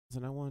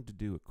And I wanted to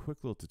do a quick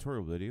little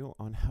tutorial video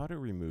on how to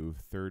remove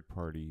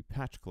third-party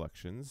patch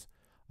collections,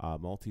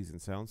 multis,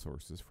 and sound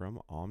sources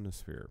from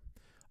Omnisphere.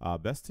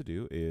 Best to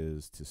do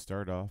is to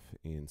start off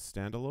in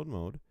standalone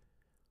mode.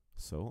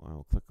 So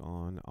I'll click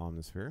on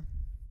Omnisphere.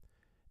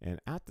 And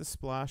at the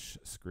splash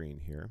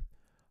screen here,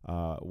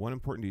 one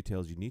important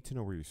detail is you need to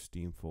know where your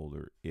Steam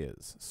folder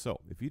is. So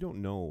if you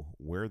don't know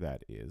where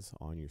that is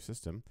on your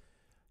system,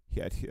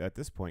 at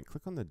this point,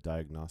 click on the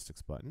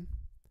Diagnostics button.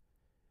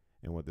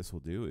 And what this will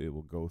do, it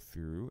will go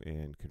through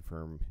and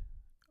confirm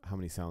how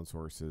many sound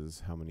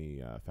sources, how many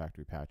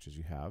factory patches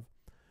you have,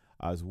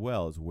 as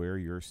well as where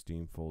your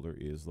Steam folder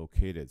is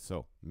located.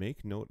 So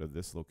make note of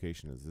this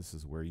location, as this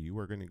is where you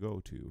are going to go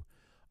to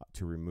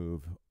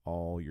remove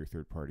all your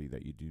third party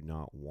that you do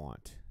not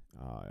want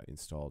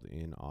installed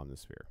in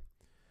Omnisphere.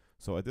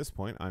 So at this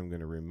point, I'm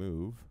going to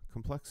remove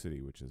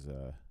Complexity, which is,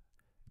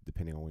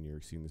 depending on when you're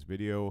seeing this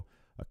video,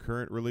 a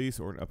current release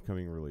or an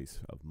upcoming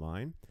release of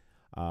mine.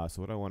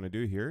 So what I want to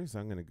do here is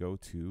I'm going to go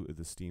to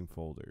the Steam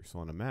folder. So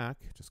on a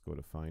Mac, just go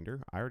to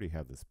Finder. I already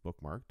have this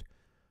bookmarked.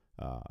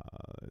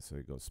 So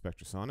you go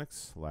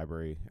Spectrasonics,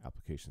 Library,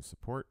 Application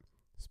Support,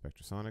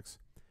 Spectrasonics,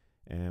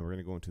 and we're going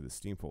to go into the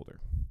Steam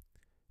folder.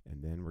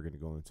 And then we're going to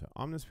go into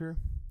Omnisphere.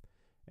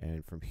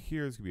 And from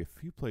here, there's going to be a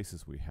few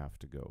places we have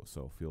to go.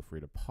 So feel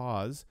free to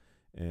pause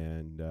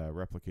and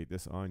replicate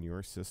this on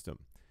your system.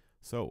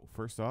 So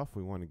first off,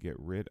 we want to get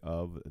rid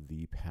of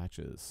the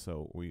patches.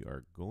 So we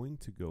are going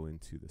to go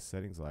into the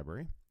settings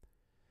library,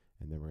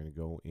 and then we're going to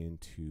go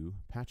into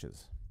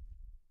patches.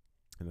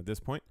 And at this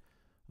point,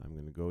 I'm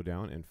going to go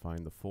down and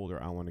find the folder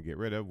I want to get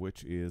rid of,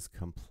 which is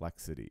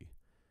Complexity.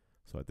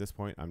 So at this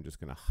point, I'm just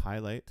going to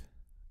highlight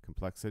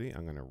Complexity.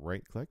 I'm going to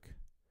right click.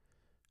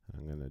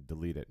 I'm going to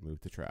delete it,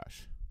 move to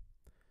trash.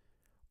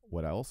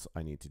 What else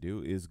I need to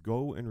do is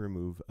go and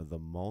remove the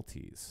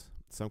multis.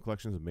 Some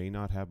collections may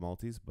not have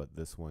multis, but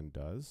this one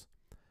does.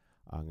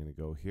 I'm going to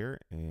go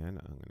here and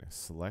I'm going to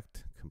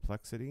select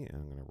Complexity, and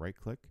I'm going to right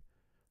click.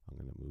 I'm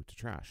going to move to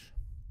trash.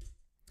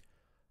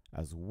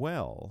 As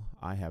well,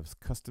 I have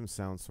custom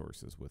sound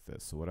sources with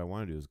this. So what I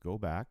want to do is go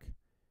back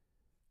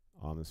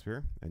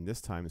Omnisphere, and this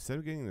time, instead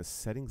of getting the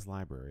settings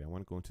library, I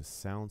want to go into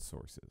sound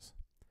sources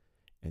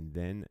and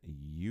then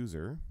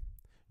user.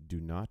 Do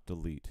not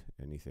delete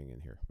anything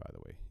in here, by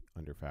the way,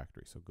 under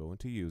factory. So go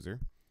into user,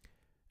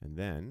 and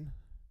then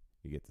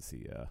you get to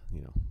see,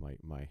 you know,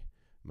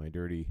 my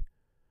dirty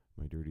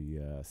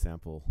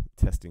sample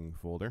testing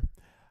folder.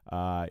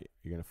 You're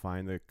going to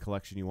find the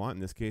collection you want.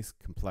 In this case,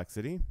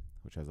 Complexity,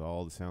 which has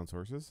all the sound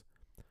sources.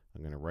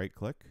 I'm going to right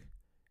click,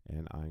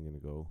 and I'm going to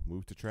go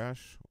move to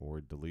trash or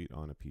delete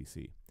on a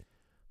PC.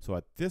 So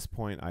at this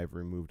point, I've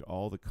removed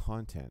all the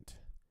content.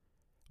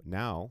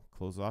 Now,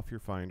 close off your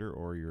Finder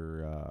or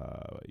your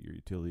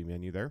utility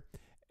menu there,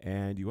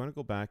 and you want to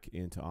go back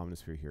into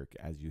Omnisphere here,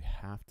 as you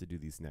have to do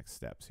these next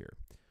steps here.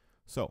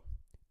 So,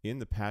 in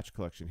the patch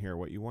collection here,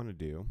 what you want to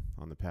do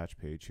on the patch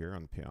page here,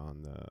 on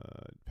the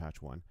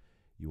patch 1,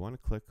 you want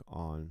to click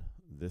on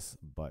this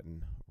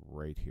button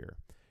right here.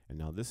 And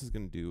now this is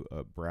going to do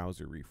a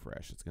browser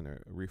refresh. It's going to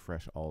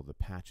refresh all the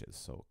patches.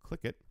 So click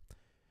it.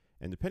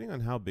 And depending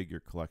on how big your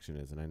collection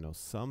is, and I know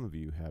some of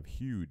you have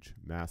huge,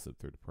 massive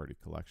third-party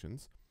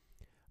collections,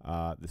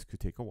 this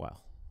could take a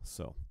while.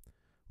 So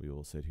we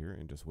will sit here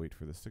and just wait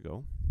for this to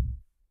go.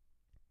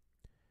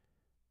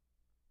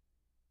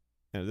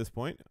 And at this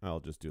point, I'll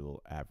just do a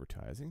little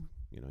advertising.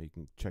 You know, you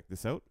can check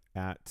this out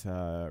at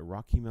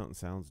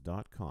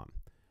RockyMountainSounds.com.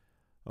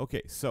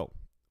 Okay, so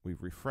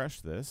we've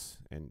refreshed this,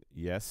 and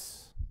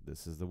yes,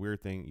 this is the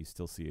weird thing. You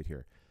still see it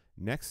here.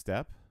 Next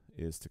step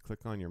is to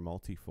click on your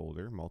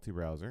multi-folder,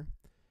 multi-browser,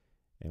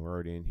 and we're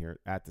already in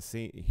here. At the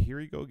same, here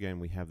you go again.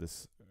 We have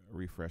this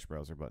refresh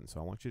browser button,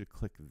 so I want you to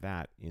click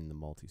that in the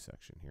multi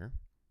section here.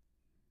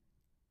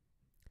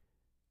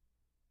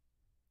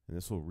 And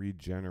this will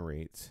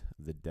regenerate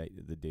the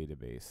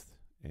database.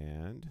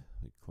 And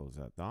we close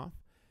that off.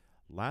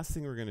 Last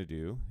thing we're going to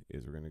do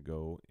is we're going to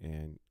go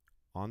and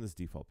on this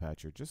default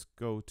patch here, just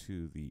go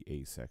to the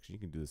A section. You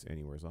can do this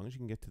anywhere as long as you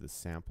can get to the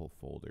sample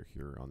folder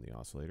here on the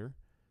oscillator.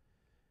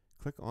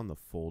 Click on the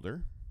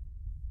folder.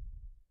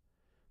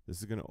 This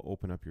is going to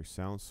open up your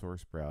sound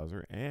source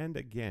browser. And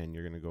again,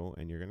 you're going to go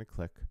and you're going to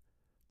click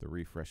the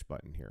refresh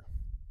button here.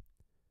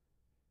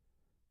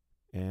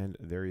 And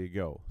there you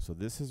go. So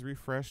this has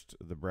refreshed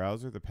the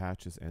browser, the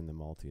patches, and the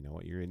multi. Now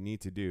what you're going to need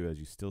to do, as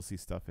you still see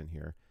stuff in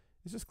here,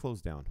 is just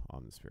close down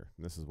Omnisphere.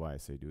 And this is why I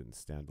say do it in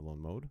standalone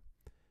mode.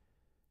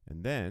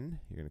 And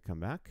then you're going to come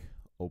back,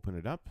 open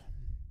it up,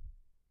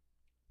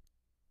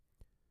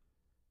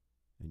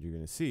 and you're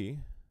going to see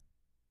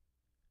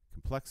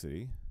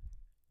Complexity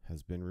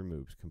has been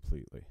removed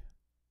completely.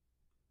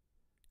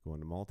 Go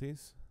into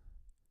multis,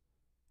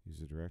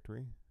 user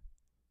directory,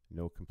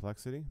 no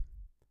Complexity.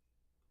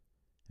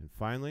 And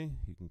finally,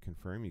 you can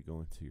confirm, you go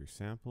into your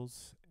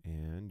samples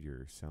and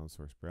your sound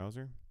source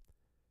browser,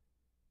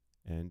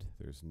 and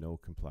there's no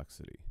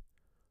Complexity.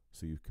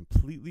 So you've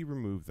completely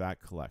removed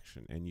that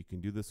collection, and you can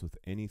do this with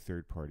any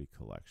third-party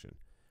collection.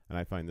 And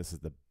I find this is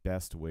the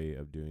best way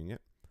of doing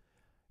it.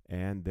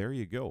 And there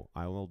you go.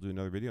 I will do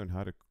another video on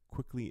how to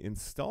quickly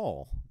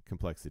install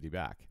complexity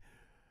back.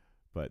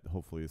 But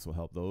hopefully this will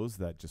help those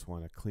that just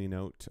want to clean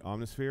out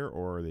Omnisphere,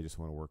 or they just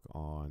want to work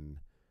on,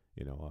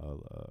 you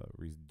know, a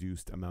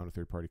reduced amount of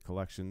third-party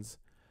collections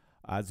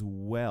as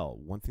well.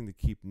 One thing to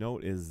keep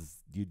note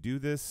is you do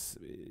this,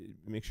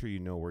 make sure you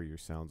know where your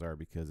sounds are,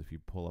 because if you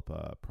pull up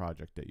a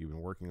project that you've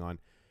been working on,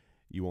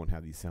 you won't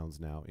have these sounds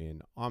now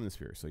in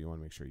Omnisphere. So you want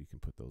to make sure you can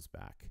put those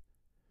back.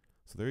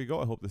 So there you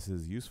go. I hope this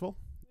is useful,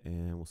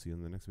 and we'll see you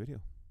in the next video.